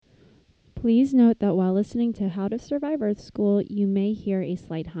Please note that while listening to How to Survive Earth School, you may hear a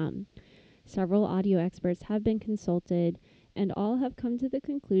slight hum. Several audio experts have been consulted, and all have come to the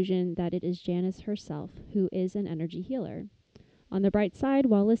conclusion that it is Janice herself, who is an energy healer. On the bright side,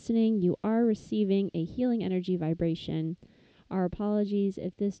 while listening, you are receiving a healing energy vibration. Our apologies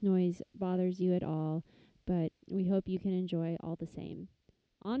if this noise bothers you at all, but we hope you can enjoy all the same.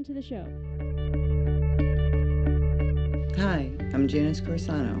 On to the show. Hi, I'm Janice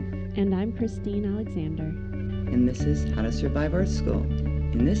Corsano, And I'm Christine Alexander. and this is How to Survive Earth School.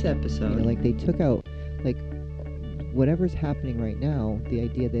 In this episode, like they took out, like, whatever's happening right now, the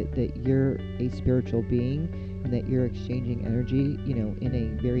idea that you're a spiritual being and that you're exchanging energy, in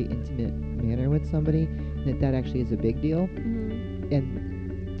a very intimate manner with somebody, that actually is a big deal. Mm-hmm.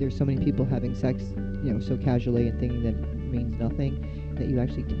 And there's so many people having sex, so casually and thinking that it means nothing, that you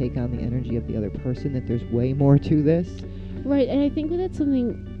actually take on the energy of the other person, that there's way more to this. Right, and I think that's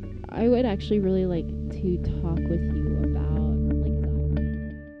something I would actually really like to talk with you about.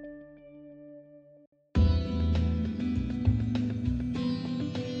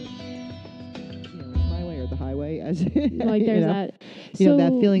 It's my way or the highway, as Like there's that.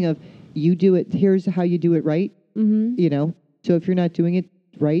 that feeling of you do it. Here's how you do it right. Mm-hmm. So if you're not doing it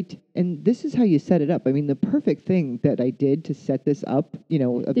right, and this is how you set it up. I mean, the perfect thing that I did to set this up,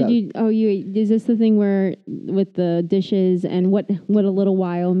 about Is this the thing where with the dishes and what a little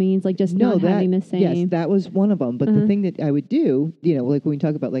while means, like just not having the same? Yes, that was one of them. But the thing that I would do, like when we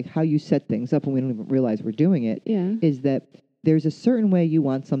talk about like how you set things up and we don't even realize we're doing it, is that there's a certain way you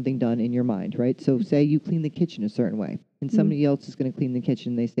want something done in your mind, right? So say you clean the kitchen a certain way, and somebody else is going to clean the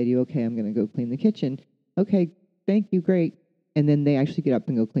kitchen. They say to you, okay, I'm going to go clean the kitchen. Okay, thank you, great. And then they actually get up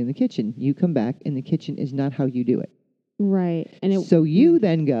and go clean the kitchen. You come back, and the kitchen is not how you do it. Right. And so you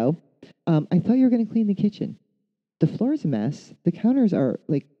then go, I thought you were going to clean the kitchen. The floor is a mess. The counters are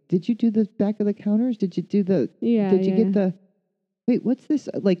like, did you do the back of the counters? Did you do the, did you get the, wait, what's this?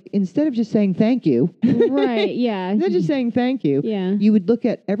 Like, instead of just saying thank you. Right, yeah. Instead of just saying thank you. Yeah. You would look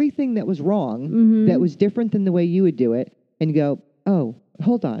at everything that was wrong, that was different than the way you would do it, and go, oh,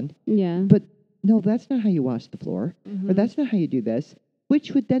 hold on. Yeah. But no, that's not how you wash the floor, or that's not how you do this,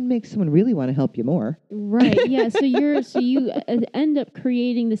 which would then make someone really want to help you more. Right. Yeah. So you end up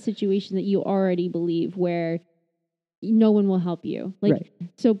creating the situation that you already believe where no one will help you. Like, right.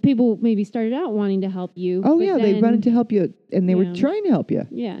 So people maybe started out wanting to help you. Oh yeah, they wanted to help you, and they were trying to help you.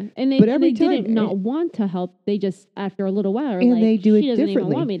 Yeah, and they didn't not want to help. They just after a little while are like, they do it she doesn't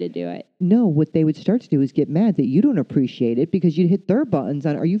differently. even want me to do it. No, what they would start to do is get mad that you don't appreciate it because you'd hit their buttons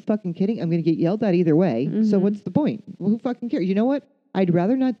on. Are you fucking kidding? I'm going to get yelled at either way. So what's the point? Well, who fucking cares? You know what? I'd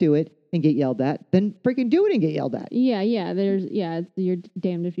rather not do it and get yelled at than freaking do it and get yelled at. Yeah. You're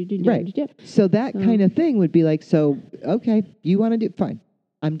damned if you do, damned if you do. So that kind of thing would be like, so, okay, you want to do, fine.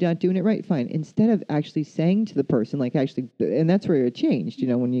 I'm not doing it right, fine. Instead of actually saying to the person, like actually, and that's where it changed,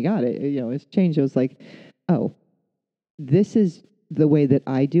 when you got it, it's changed. It was like, oh, this is the way that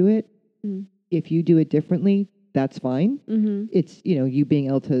I do it. If you do it differently, that's fine. It's, you being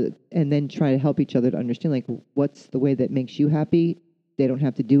able to, and then try to help each other to understand, like, what's the way that makes you happy. They don't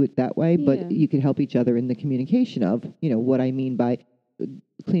have to do it that way, but you can help each other in the communication of, what I mean by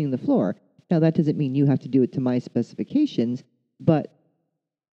cleaning the floor. Now, that doesn't mean you have to do it to my specifications, but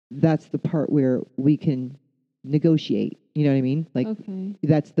that's the part where we can negotiate. You know what I mean? Like,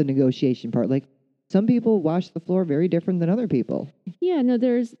 that's the negotiation part. Like, some people wash the floor very different than other people. Yeah, no,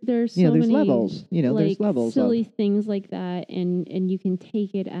 there's so there's many levels. There's levels. Silly things like that, and you can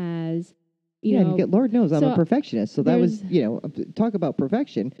take it as and you get, Lord knows I'm a perfectionist. So that was, talk about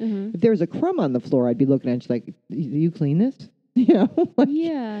perfection. If there was a crumb on the floor, I'd be looking at you like, you clean this? Like,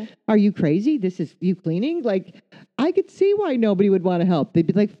 are you crazy? This is you cleaning? Like, I could see why nobody would want to help. They'd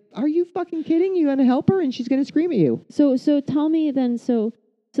be like, are you fucking kidding? You going to help her? And she's going to scream at you. So tell me then, so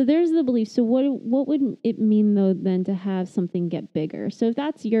there's the belief. So what would it mean though then to have something get bigger? So if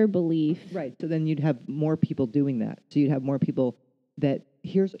that's your belief. Right. So then you'd have more people doing that. So you'd have more people that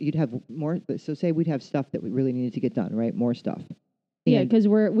you'd have more. So say we'd have stuff that we really needed to get done, right? More stuff. Yeah, because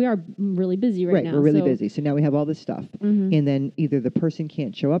we are really busy right now. We're really busy. So now we have all this stuff. And then either the person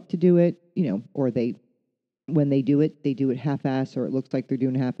can't show up to do it, or when they do it half-ass, or it looks like they're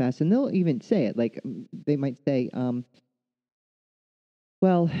doing half-ass. And they'll even say it. Like, they might say,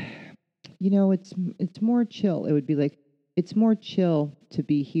 well, it's more chill. It would be like, it's more chill to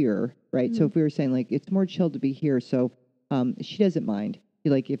be here, right? So if we were saying, like, it's more chill to be here, so she doesn't mind.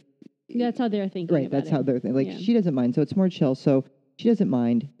 Like, if... That's how they're thinking. Right, that's how they're thinking. Like, she doesn't mind, so it's more chill. So she doesn't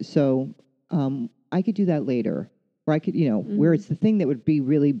mind. So I could do that later. where I could, where it's the thing that would be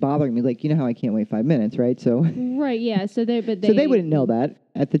really bothering me. Like, you know how I can't wait 5 minutes, right? So, Right, yeah. So they wouldn't know that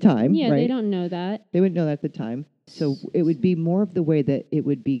at the time, Yeah, right? they don't know that. They wouldn't know that at the time. So it would be more of the way that it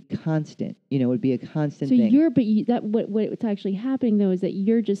would be constant. It would be a constant So thing. what's actually happening though is that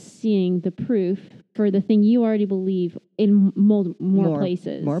you're just seeing the proof for the thing you already believe in more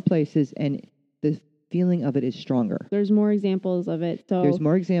places. More places, and the feeling of it is stronger. There's more examples of it. So there's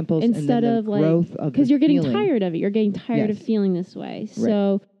more examples, instead and then of the growth of because the you're getting feeling. tired of it. You're getting tired of Yes. feeling this way.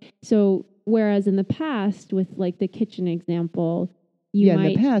 Right. So whereas in the past with like the kitchen example, you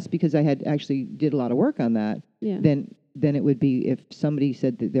might in the past, because I had actually did a lot of work on that. Yeah. Then it would be if somebody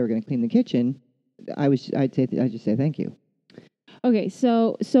said that they were going to clean the kitchen, I'd just say thank you. Okay,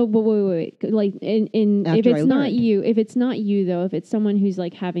 so but wait. Like in After if it's I not learned. you, though, if it's someone who's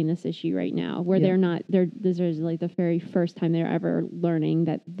like having this issue right now, where this is like the very first time they're ever learning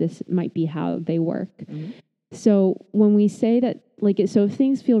that this might be how they work. Mm-hmm. So when we say that, so if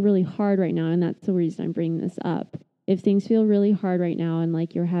things feel really hard right now, and that's the reason I'm bringing this up, if things feel really hard right now, and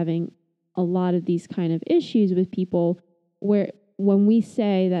like you're having a lot of these kind of issues with people, when we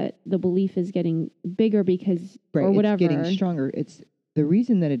say that the belief is getting bigger because Right, or whatever, it's getting stronger. It's the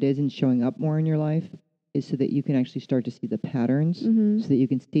reason that it isn't showing up more in your life is so that you can actually start to see the patterns, so that you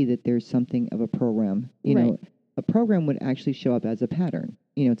can see that there's something of a program. You know, a program would actually show up as a pattern.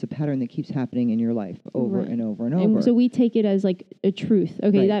 It's a pattern that keeps happening in your life over and over and over. And so we take it as like a truth.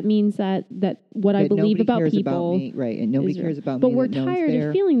 Okay, Right. that means that what I believe nobody about cares people, about me, right? And nobody cares about me. but we're that no one's tired there.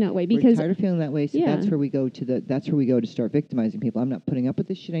 of feeling that way because we're tired of feeling that way. So that's where we go to start victimizing people. I'm not putting up with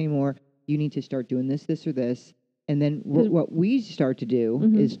this shit anymore. You need to start doing this, this, or this. And then what we start to do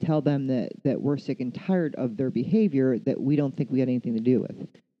is tell them that we're sick and tired of their behavior that we don't think we had anything to do with.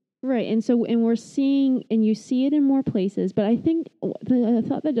 Right. And so, and we're seeing, and you see it in more places, but I think the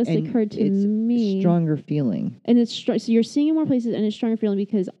thought that just occurred to me. Stronger feeling. And so you're seeing it in more places and it's stronger feeling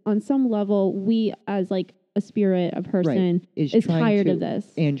because on some level, we as like a spirit, a person is tired of this.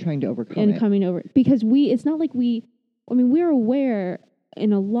 And trying to overcome it. And coming over. Because it's not like we're aware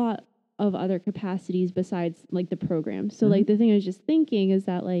in a lot of other capacities besides like the program. So like the thing I was just thinking is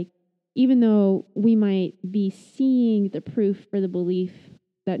that like, even though we might be seeing the proof for the belief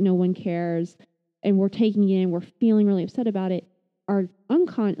that no one cares and we're taking it in, we're feeling really upset about it, our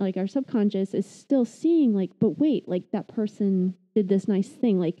our subconscious is still seeing like, but wait, like that person did this nice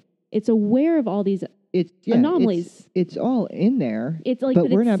thing. Like it's aware of all these anomalies. It's all in there. It's like, but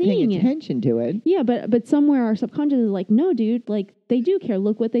we're not paying it. attention to it. Yeah, but somewhere our subconscious is like, no, dude, like they do care.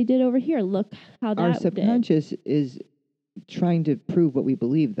 Look what they did over here. Look how that our subconscious is trying to prove what we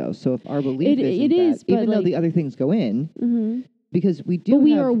believe, though. So if our belief isn't even though the other things go in, because we do, but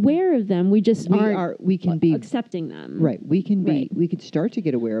we are aware of them. We just we can be accepting them. Right. We can be. We could start to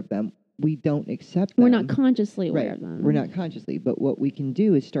get aware of them. We don't accept them. We're not consciously aware of them. We're not consciously, but what we can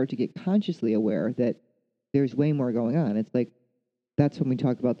do is start to get consciously aware that there's way more going on. It's like, that's when we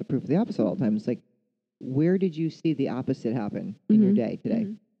talk about the proof of the opposite all the time. It's like, where did you see the opposite happen in your day today?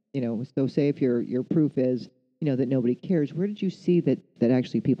 So say if your proof is, that nobody cares, where did you see that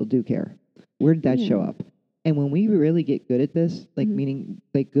actually people do care? Where did that show up? And when we really get good at this, like meaning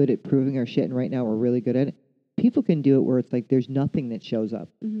like good at proving our shit, and right now we're really good at it, people can do it where it's like there's nothing that shows up,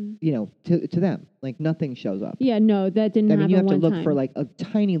 to them. Like nothing shows up. Yeah, no, that didn't happen. I mean, you have to look time. for like a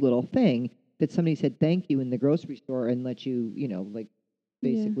tiny little thing that somebody said thank you in the grocery store and let you,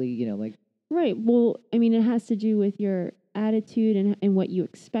 basically, like. Right. Well, I mean, it has to do with your attitude and what you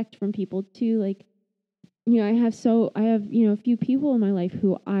expect from people too. Like, I have a few people in my life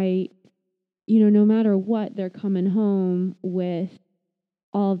who no matter what, they're coming home with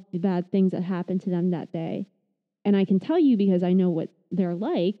all the bad things that happened to them that day. And I can tell you, because I know what they're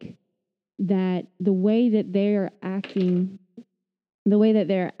like, that the way that they're acting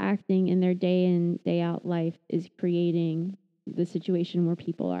in their day in, day out life is creating the situation where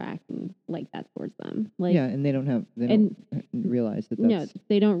people are acting like that towards them. Like, yeah, and they don't realize that that's... No,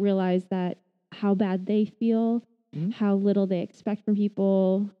 they don't realize that how bad they feel, how little they expect from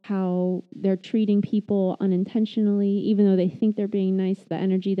people, how they're treating people unintentionally, even though they think they're being nice, the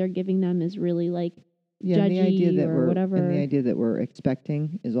energy they're giving them is really like judgy and the idea that whatever. And the idea that we're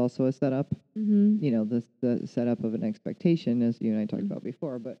expecting is also a setup. The setup of an expectation, as you and I talked about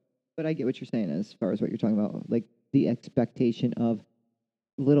before. But I get what you're saying as far as what you're talking about, like the expectation of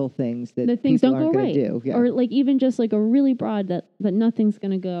little things that the things people don't aren't go going right, to do. Yeah. Or like even just like a really broad that nothing's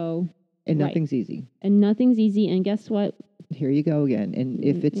going to go. And nothing's easy. And nothing's easy. And guess what? Here you go again. And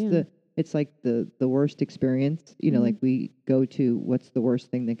if it's it's like the worst experience, like we go to what's the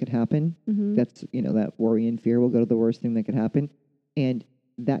worst thing that could happen. That's, that worry and fear will go to the worst thing that could happen. And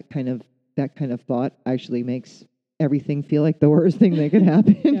that kind of thought actually makes everything feel like the worst thing that could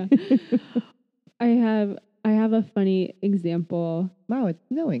happen. Yeah. I have a funny example. Wow, it's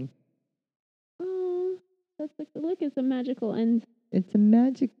snowing. Oh, look, it's a magical end It's a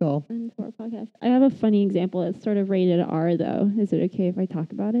magical. to our podcast. I have a funny example. It's sort of rated R, though. Is it okay if I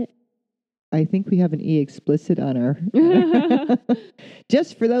talk about it? I think we have an E explicit on our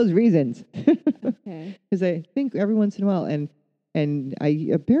just for those reasons. Okay. Because I think every once in a while, and I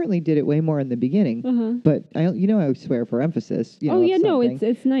apparently did it way more in the beginning. But I swear for emphasis. Oh yeah, no, something.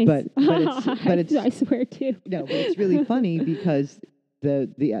 it's nice. But it's I swear too. no, but it's really funny because the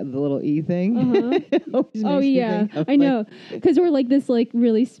little E thing. always Oh makes me yeah, think of, I know, because we're like this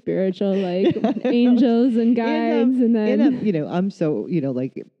really spiritual angels and guides, and then I'm so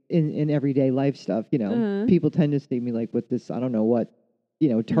like in everyday life stuff. People tend to see me like with this I don't know what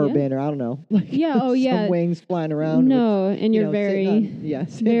turban or I don't know like some wings flying around. No, and you're very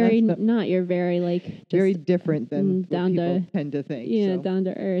very not you're very very different than down what people to tend to think. yeah, so. down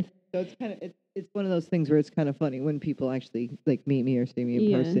to earth. So it's kind of it's one of those things where it's kind of funny when people actually like meet me or see me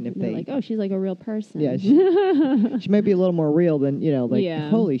in person. If they're they like, oh, she's like a real person. Yeah, she might be a little more real than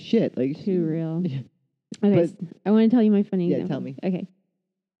holy shit, like too real. Yeah. Okay, But- I want to tell you my funny Yeah, example. tell me. Okay,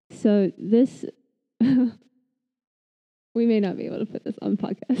 so this we may not be able to put this on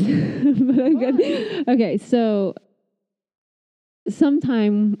podcast, but I'm good. Okay, so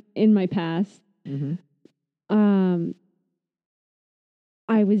sometime in my past, Mhm.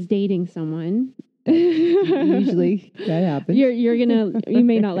 I was dating someone. Usually that happens. You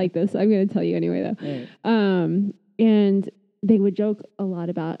may not like this. I'm gonna tell you anyway though. Right. And they would joke a lot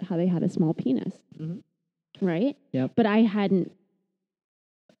about how they had a small penis. Mhm. Right? Yep. But I hadn't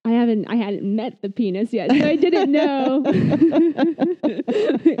met the penis yet, so I didn't know if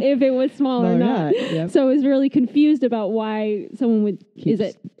it was small or not. Yep. So I was really confused about why someone would.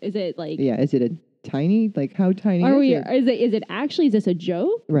 Keeps- Is it like? Yeah, is it a tiny? Like how tiny Are is we? it? Is it actually? Is this a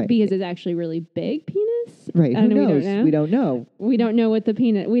joke? Right. Because it's actually really big penis. Right. Who And knows? We don't know. We don't know what the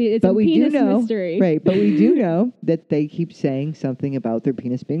penis. It's But a we penis do know, mystery. right? But we do know that they keep saying something about their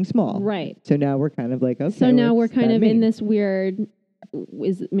penis being small. Right. So now we're kind of like, okay. So now we're what's kind that of in mean? this weird.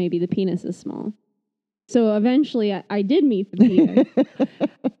 Is maybe the penis is small. So eventually, I did meet the penis,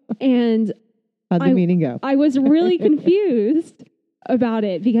 and How'd the meeting go? I was really confused about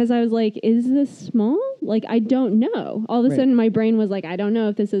it because I was like, is this small? Like, I don't know. All of a Right. sudden, my brain was like, I don't know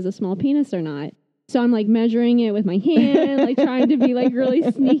if this is a small penis or not. So I'm like measuring it with my hand, like trying to be like really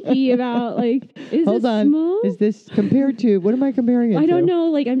sneaky about like, is Hold it on. small? Is this compared to, what am I comparing it to? I don't know.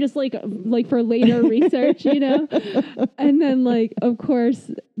 Like, I'm just like for later research, And then like, of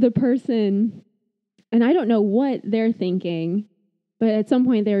course, the person, and I don't know what they're thinking, but at some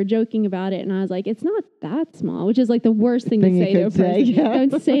point they were joking about it, and I was like, it's not that small, which is like the worst thing to you say to a could say, person. yeah.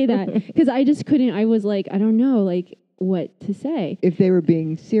 Don't say that, because I just couldn't. I was like, I don't know, like what to say. If they were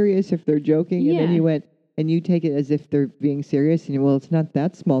being serious, if they're joking, and then Yeah. you went, and you take it as if they're being serious, and well, it's not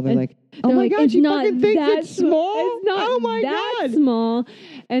that small. They're And like, oh They're my like, God, it's she not fucking thinks that it's small? It's not oh my that God. small.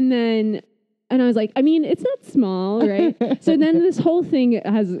 And I was like, I mean, it's not small, right? So then this whole thing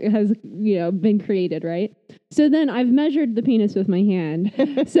has been created, right? So then I've measured the penis with my hand.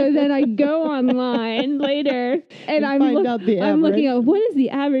 So then I go online later and I'm find out the looking average. at what is the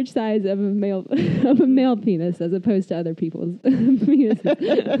average size of a male penis as opposed to other people's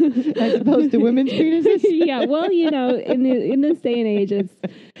penises. As opposed to women's penises? Yeah, well, in this day and age,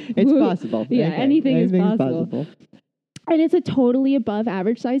 it's possible. Yeah, Okay. anything is Anything's possible. And it's a totally above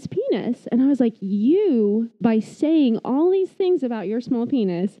average size penis. And I was like, you, by saying all these things about your small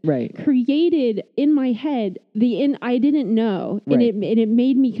penis, Right. created in my head I didn't know. Right. And it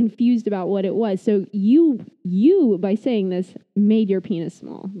made me confused about what it was. So you, by saying this, made your penis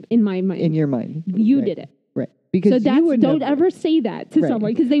small in my mind. In your mind. You Right. did it. Right. Because So you would don't never, ever say that to Right.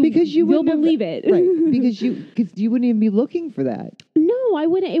 someone because you will would never- believe it. Right. Because you wouldn't even be looking for that. No, I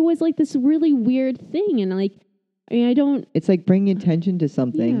wouldn't. It was like this really weird thing. And I don't. It's like bringing attention to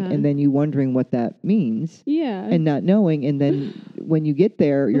something Yeah. and then you wondering what that means Yeah. and not knowing. And then when you get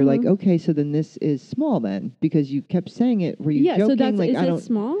there, you're like, okay, so then this is small then because you kept saying it. Were you joking? So that's like, is I it don't.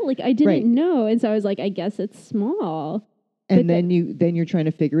 small? Like I didn't Right. know, and so I was like, I guess it's small. And but then you're trying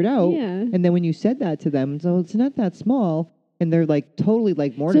to figure it out. Yeah. And then when you said that to them, so it's not that small. And they're like totally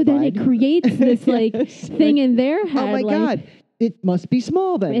like So mortified. then it creates this like It's thing like, in their head. oh my like, God, it must be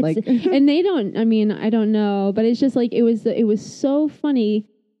small then. It's, Like, and they don't. I mean, I don't know, but it's just like it was so funny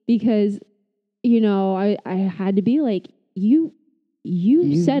because I had to be like you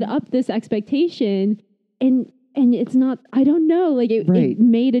set up this expectation and and it's not, I don't know, like it Right.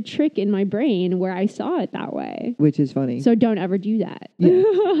 made a trick in my brain where I saw it that way. Which is funny. So don't ever do that. Yeah.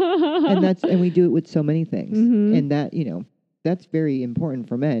 and we do it with so many things. Mhm. And that, that's very important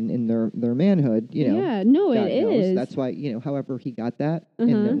for men in their manhood, Yeah, no, God it knows. is. That's why, however he got that Uh-huh.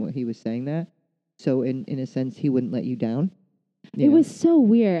 and then what he was saying that. So in a sense, he wouldn't let you down. It was so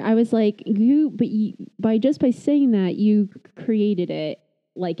weird. I was like, by saying that, you created it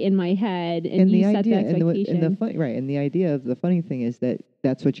like in my head, and you set the expectation. And the idea of the funny thing is that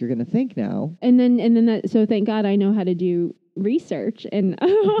that's what you're going to think now. And then that. So thank God I know how to do research, and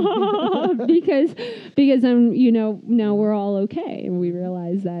because I'm, now we're all okay, and we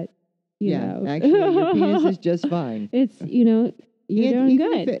realize that, you know, actually, your penis is just fine. It's, you're doing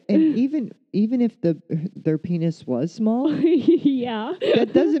good. Even if their penis was small, Yeah.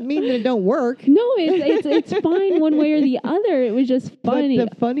 that doesn't mean that it don't work. No, it's fine one way or the other. It was just funny. But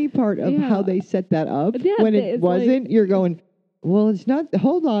the funny part of how they set that up, Yeah, when it it's wasn't, you're going, well, it's not,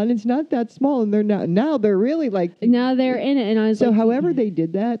 hold on, it's not that small. And they're not, now they're really like. Now they're in it. And I was so like. however they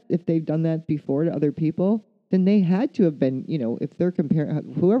did that, if they've done that before to other people, then they had to have been, if they're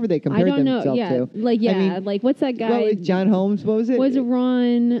comparing, whoever they compared themselves to. Like what's that guy? Well, it's John Holmes, what was it? Was it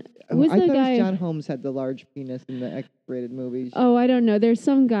Ron? Was I the thought guy? it was John Holmes had the large penis in the X-rated movies. Oh, I don't know. There's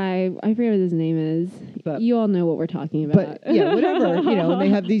some guy. I forget what his name is. But- you all know what we're talking about. But yeah, whatever, and they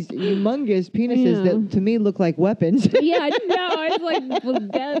have these humongous penises that to me look like weapons. Yeah, I know. I was like, well,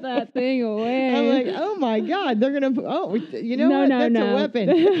 get that thing away. I'm like, oh my God, they're gonna. Oh, No, that's no. a weapon.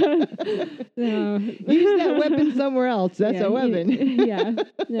 No. Use that weapon somewhere else. That's a weapon. Yeah.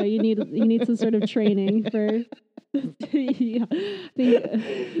 No, you need some sort of training for. Yeah.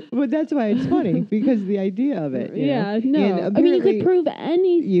 But that's why it's funny, because the idea of it. Yeah. And No. I mean, you could prove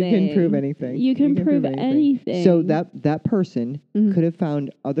anything. You can prove anything. You can prove anything. So that person Mhm. could have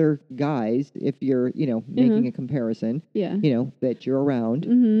found other guys, if you're, making a comparison, Yeah. that you're around,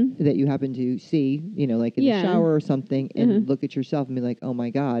 Mm-hmm. that you happen to see, like in Yeah. the shower or something, and Mhm. look at yourself and be like, oh my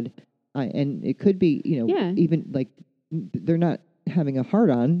God. And it could be, Yeah. even like they're not having a hard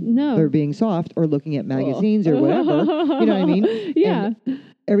on. No. They're being soft or looking at magazines or whatever. You know what I mean? Yeah. And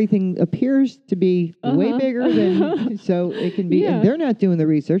everything appears to be way Uh-huh. bigger than, so it can be, Yeah. and they're not doing the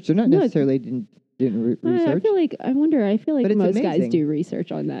research. They're not No, necessarily didn't research. I feel like But it's most guys amazing. do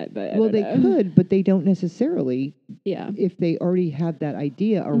research on that, but I Well, don't they know. could, but they don't necessarily Yeah. if they already have that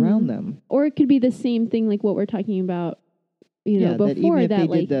idea around Mhm. them. Or it could be the same thing like what we're talking about, before that,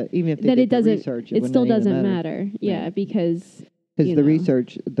 like even if they that did it doesn't, the research, it still wouldn't even doesn't matter. Yeah, Right. because because you the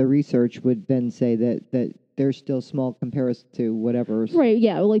know. research would then say that they're still small comparison to whatever. Right,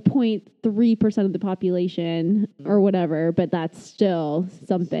 yeah, like 0.3% of the population or whatever, but that's still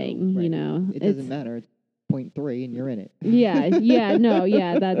something, Right. It It's- doesn't matter. It's 0.3 and you're in it. Yeah, no,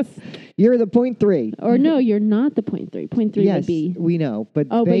 yeah, that's, You're the 0.3. or no, you're not the 0.3. 0.3 Yes, would be, we know, but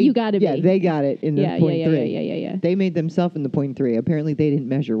Oh, but you gotta yeah, be. they got it in the yeah, 0.3. yeah. They made themselves in the 0.3. Apparently, they didn't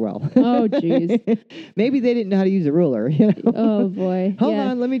measure well. Oh, jeez. Maybe they didn't know how to use a ruler. Oh, boy. Hold yeah.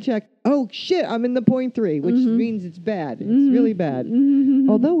 on, let me check. Oh shit, I'm in the 0.3, which Mhm. means it's bad. It's Mhm. really bad. Mhm.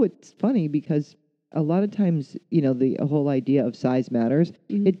 Although it's funny because a lot of times, the whole idea of size matters.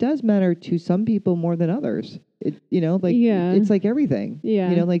 Mhm. It does matter to some people more than others. Yeah. It's like everything.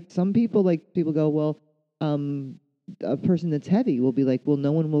 Yeah. Like some people, people go, well, a person that's heavy will be like, well,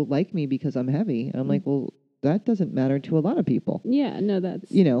 no one will like me because I'm heavy. And I'm like, well, that doesn't matter to a lot of people. Yeah, no,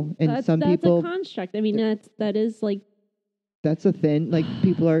 that's, And that's, some that's people, a construct. I mean, that is like, that's a thin, like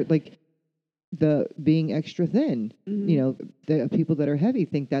people are like the being extra thin. mhm. The people that are heavy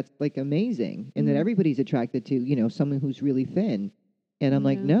think that's like amazing and that Mhm. everybody's attracted to, someone who's really thin. And I'm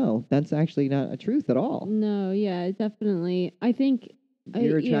like, Yeah. no, that's actually not a truth at all. No, yeah, definitely. I think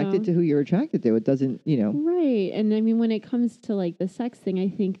You're attracted to who you're attracted to. It doesn't, right. And I mean, when it comes to like the sex thing, I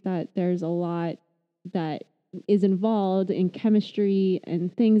think that there's a lot that is involved in chemistry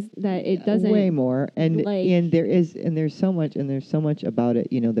and things that it doesn't. way more. And like- there's so much about it,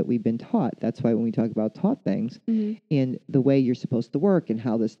 that we've been taught. That's why when we talk about taught things Mhm. and the way you're supposed to work and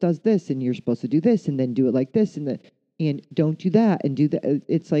how this does this and you're supposed to do this and then do it like this and don't do that and do that.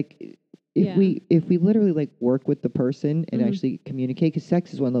 It's like if Yeah. we literally like work with the person and Mhm. actually communicate, because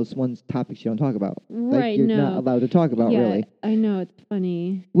sex is one of those topics you don't talk about. Right, You're no. not allowed to talk about Yeah, really. I know, it's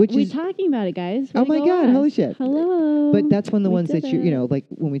funny. Which We're is- talking about it, guys. Oh my Go God, us. holy shit. Hello. But that's one of the We ones did that you it. like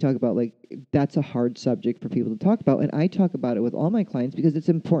when we talk about like that's a hard subject for people to talk about, and I talk about it with all my clients because it's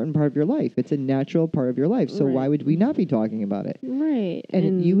an important part of your life. It's a natural part of your life. So why Right. would we not be talking about it? Right.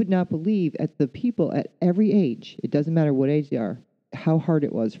 And you would not believe at the people at every age, it doesn't matter what age they are, how hard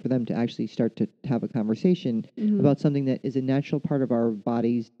it was for them to actually start to have a conversation Mhm. about something that is a natural part of our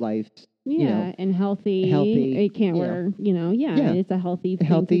body's life Yeah, and healthy. It can't wear, it's a healthy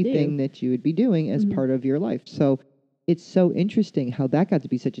thing to do. thing that you would be doing as part of your life. So it's so interesting how that got to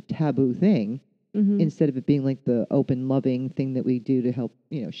be such a taboo thing instead of it being like the open, loving thing that we do to help,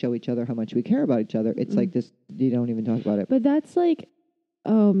 show each other how much we care about each other. It's like this, you don't even talk about it. But that's like,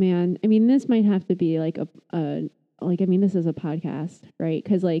 oh man, I mean, this might have to be like this is a podcast, right?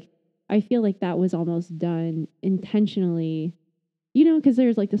 Because like, I feel like that was almost done intentionally, because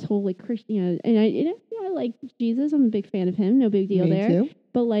there's like this whole like Christian, and I like Jesus. I'm a big fan of him. No big deal Me there. too.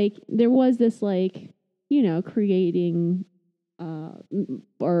 But like, there was this like, creating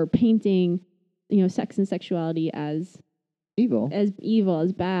or painting, sex and sexuality as evil,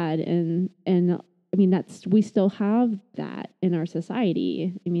 as bad, and I mean we still have that in our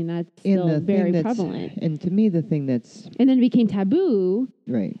society. I mean that's still very prevalent. And to me, the thing that's and then it became taboo,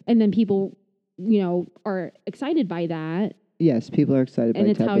 right? And then people, are excited by that. Yes, people are excited by and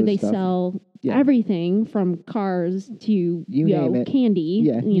it's taboo how they stuff. sell everything from cars to you name it. Candy.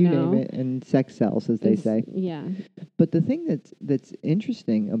 Yeah, you name it, and sex sells, as they say. Yeah. But the thing that's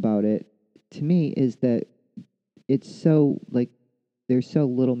interesting about it to me is that it's so like there's so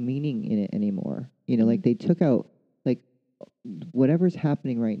little meaning in it anymore. Like they took out like whatever's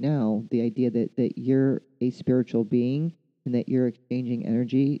happening right now, the idea that you're a spiritual being and that you're exchanging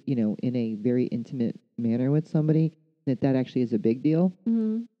energy, in a very intimate manner with somebody, that actually is a big deal.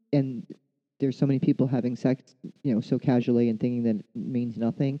 And there's so many people having sex, so casually and thinking that it means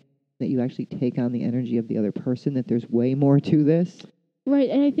nothing, that you actually take on the energy of the other person, that there's way more to this. Right.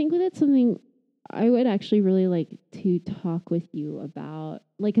 And I think that's something I would actually really like to talk with you about.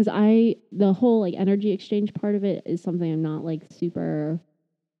 Like, because the whole like energy exchange part of it is something I'm not like super,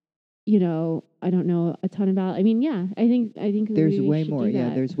 I don't know a ton about. I mean, yeah, I think there's way more.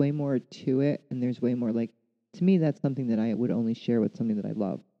 Yeah, there's way more to it. And there's way more like, to me, that's something that I would only share with somebody that I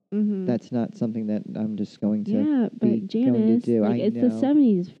love. That's not something that I'm just going to but Janice, going to do. Like, it's the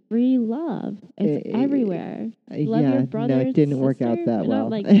 70s, free love. It's everywhere. Love your brothers, no, it didn't work out that well.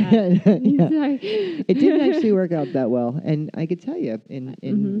 Not like that. Sorry. It didn't actually work out that well. And I could tell you,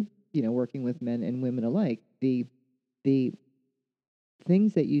 in working with men and women alike, the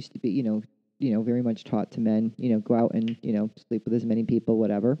things that used to be, very much taught to men, go out and, sleep with as many people,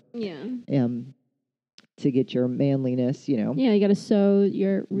 whatever. Yeah. To get your manliness, Yeah, you got to sow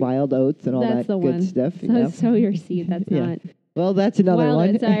your wild oats and all that good stuff. Sow your seed. That's not. Well, that's another wild one.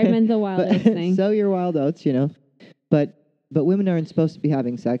 Oats, sorry, I meant the wild oats thing. Sow your wild oats, But women aren't supposed to be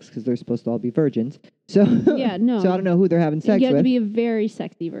having sex because they're supposed to all be virgins. So yeah, no. So I don't know who they're having sex with. You have to be a very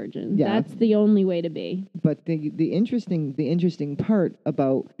sexy virgin. Yeah. That's the only way to be. But the interesting part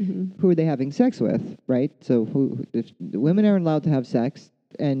about who are they having sex with, right? So if the women aren't allowed to have sex,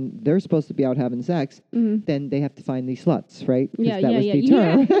 and they're supposed to be out having sex, then they have to find these sluts, right? Yeah, that was the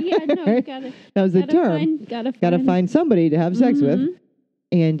term. That was the term. Gotta find somebody to have sex with.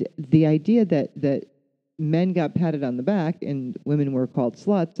 And the idea that men got patted on the back and women were called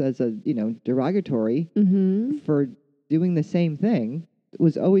sluts as a, derogatory for doing the same thing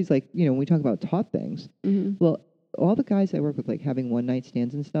was always like, when we talk about taught things. Well, all the guys I work with, like having one night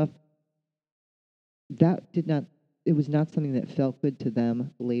stands and stuff, it was not something that felt good to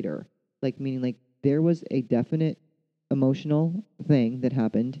them later. Like, meaning like there was a definite emotional thing that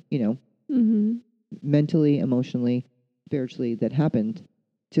happened, mentally, emotionally, spiritually, that happened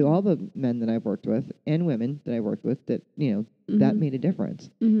to all the men that I've worked with and women that I worked with that, that made a difference.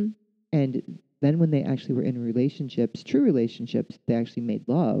 And then when they actually were in relationships, true relationships, they actually made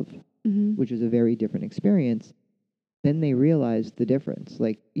love, which was a very different experience. Then they realized the difference.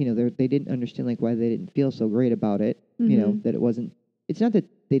 Like, they didn't understand like why they didn't feel so great about it. That it wasn't, it's not that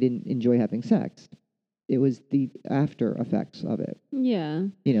they didn't enjoy having sex. It was the after effects of it. Yeah.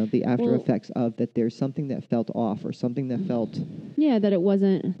 The after effects of that there's something that felt off or something that felt. Yeah, that it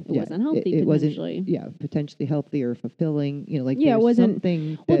wasn't healthy. It wasn't, potentially healthy or fulfilling. It wasn't.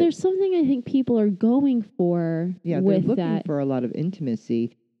 Something there's something I think people are going for with they're looking for a lot of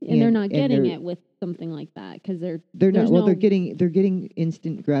intimacy. And they're not getting it with something like that because they're not. Well, they're getting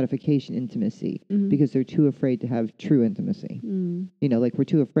instant gratification intimacy because they're too afraid to have true intimacy. Like we're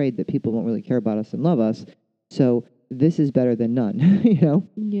too afraid that people won't really care about us and love us. So this is better than none.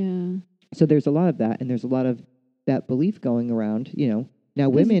 Yeah. So there's a lot of that, and there's a lot of that belief going around. Now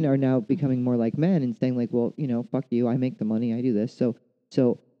women are now becoming more like men and saying like, well, fuck you, I make the money, I do this,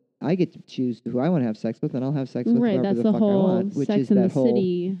 so I get to choose who I want to have sex with, and I'll have sex with whoever that's the the fuck whole I want. Which Sex is in that the whole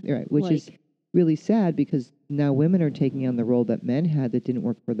City, right, which is really sad because now women are taking on the role that men had that didn't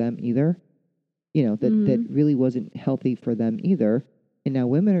work for them either. That really wasn't healthy for them either. And now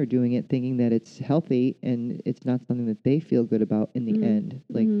women are doing it thinking that it's healthy and it's not something that they feel good about in the end.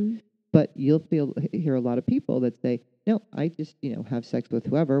 Like But you'll hear a lot of people that say, no, I just, have sex with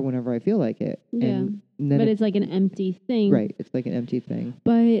whoever whenever I feel like it. Yeah. And then But it's like an empty thing. right. It's like an empty thing.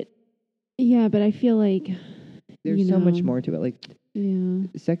 But yeah, but I feel like There's so much more to it. Like, yeah.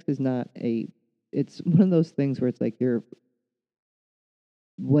 sex is not it's one of those things where it's like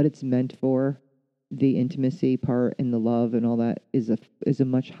what it's meant for, the intimacy part and the love and all that is a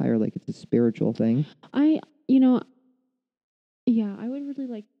much higher, like it's a spiritual thing. I would really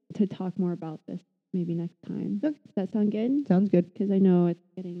like to talk more about this maybe next time. Okay. Does that sound good? Sounds good. Because I know it's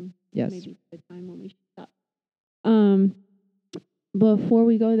getting Yes. maybe the time when we should stop. Before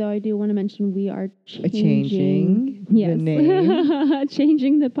we go though, I do want to mention we are changing the name.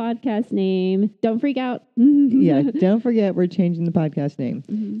 changing the podcast name. Don't freak out. Yeah, don't forget we're changing the podcast name.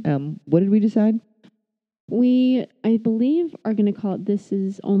 Mm-hmm. What did we decide? We, I believe, are going to call it This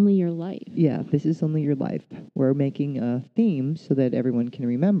Is Only Your Life. Yeah, This Is Only Your Life. We're making a theme so that everyone can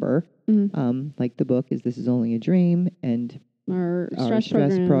remember. Like the book is This Is Only a Dream, and our stress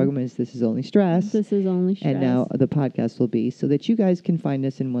program is This Is Only Stress. This Is Only Stress. And now the podcast will be so that you guys can find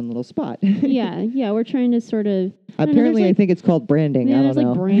us in one little spot. yeah. We're trying to sort of... Apparently, I think it's called branding. Yeah, I don't know.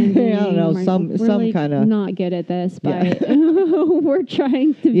 Like branding. I don't know. We're Some kind of... not good at this, but we're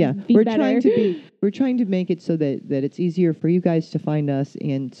trying to be better. We're trying to make it so that it's easier for you guys to find us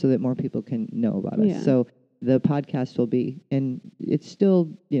and so that more people can know about us. Yeah. So the podcast will be, and it's still,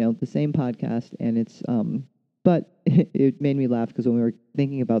 the same podcast, and it's, but it made me laugh because when we were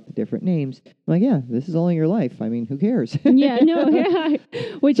thinking about the different names, I'm like, yeah, This Is Only Your Life. I mean, who cares? Which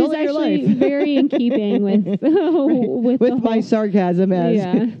It's is actually very in keeping with my sarcasm.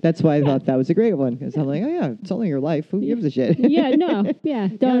 Yeah. That's why I thought that was a great one, because I'm like, oh yeah, it's only your life. Who gives a shit? Don't.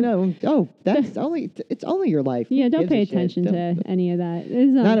 That's only. It's only your life. Yeah, don't pay attention to any of that.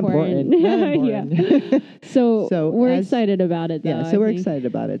 It's not important. Not important. Yeah. So we're excited about it, though. Yeah, so we're excited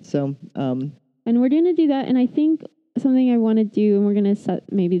about it. So, and we're going to do that. And I think something I want to do, and we're going to set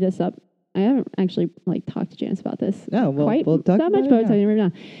maybe this up. I haven't actually talked to Janice about this. No, we'll talk that much, but talking right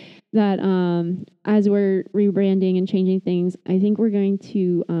now. That as we're rebranding and changing things, I think we're going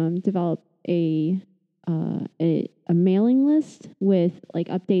to develop a mailing list with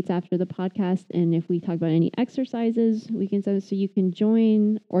updates after the podcast, and if we talk about any exercises, we can send it so you can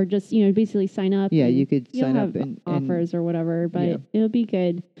join or just basically sign up. Yeah, you could sign up and offers or whatever, but it'll be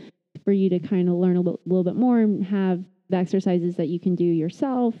good for you to kind of learn a little bit more and have the exercises that you can do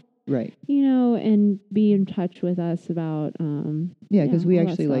yourself. Right. And be in touch with us about because we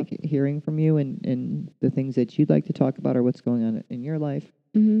actually like hearing from you and the things that you'd like to talk about or what's going on in your life.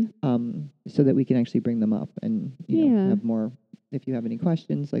 Mm-hmm. So that we can actually bring them up and have more. If you have any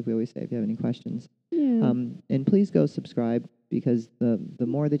questions, like we always say, if you have any questions, and please go subscribe, because the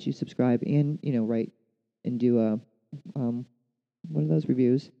more that you subscribe and write and do a what are those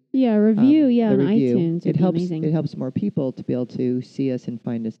reviews? Yeah, review. On review. iTunes. It helps. Amazing. It helps more people to be able to see us and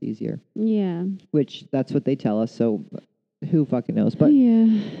find us easier. Yeah. Which that's what they tell us. So who fucking knows? But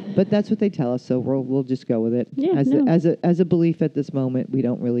but that's what they tell us. So we'll just go with it. Yeah. As a belief at this moment, we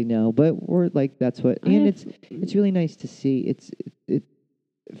don't really know, but we're like that's what. And it's really nice to see. It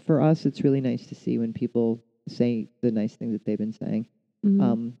for us. It's really nice to see when people say the nice things that they've been saying.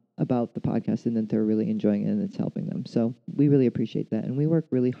 About the podcast, and that they're really enjoying it and it's helping them. So we really appreciate that. And we work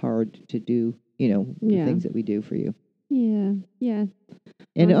really hard to do, the things that we do for you. Yeah. Yeah.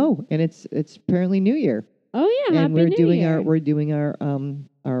 And and it's apparently New Year. Oh yeah. And we're doing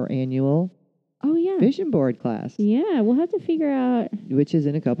our annual vision board class. Yeah. We'll have to figure out, which is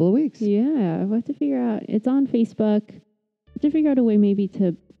in a couple of weeks. Yeah. We'll have to figure out, it's on Facebook. We'll have to figure out a way maybe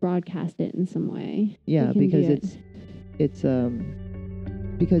to broadcast it in some way. Yeah, because it's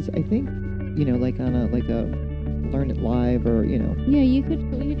because I think, like on a Learn It Live or, Yeah, we could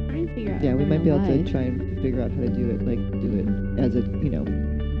try and figure out. Yeah, we might be able to try and figure out how to do it as a,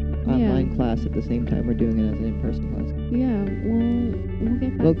 online class at the same time we're doing it as an in-person class. Yeah, we'll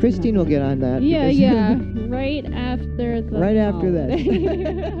get back Well, Christine will get on that. Yeah. Right after the Right after this.